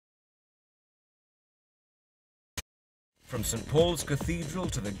From St Paul's Cathedral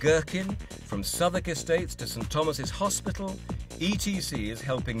to the Gherkin, from Southwark Estates to St Thomas's Hospital, ETC is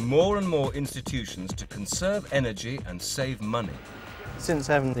helping more and more institutions to conserve energy and save money. Since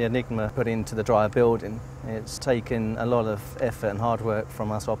having the Enigma put into the Dryer building, it's taken a lot of effort and hard work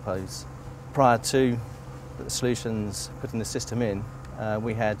from us oppos. Prior to the solutions putting the system in,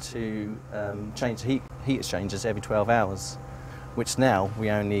 we had to change the heat exchangers every 12 hours, which now we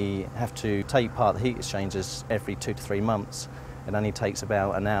only have to take apart the heat exchangers every 2 to 3 months. It only takes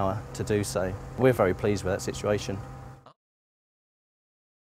about an hour to do so. We're very pleased with that situation.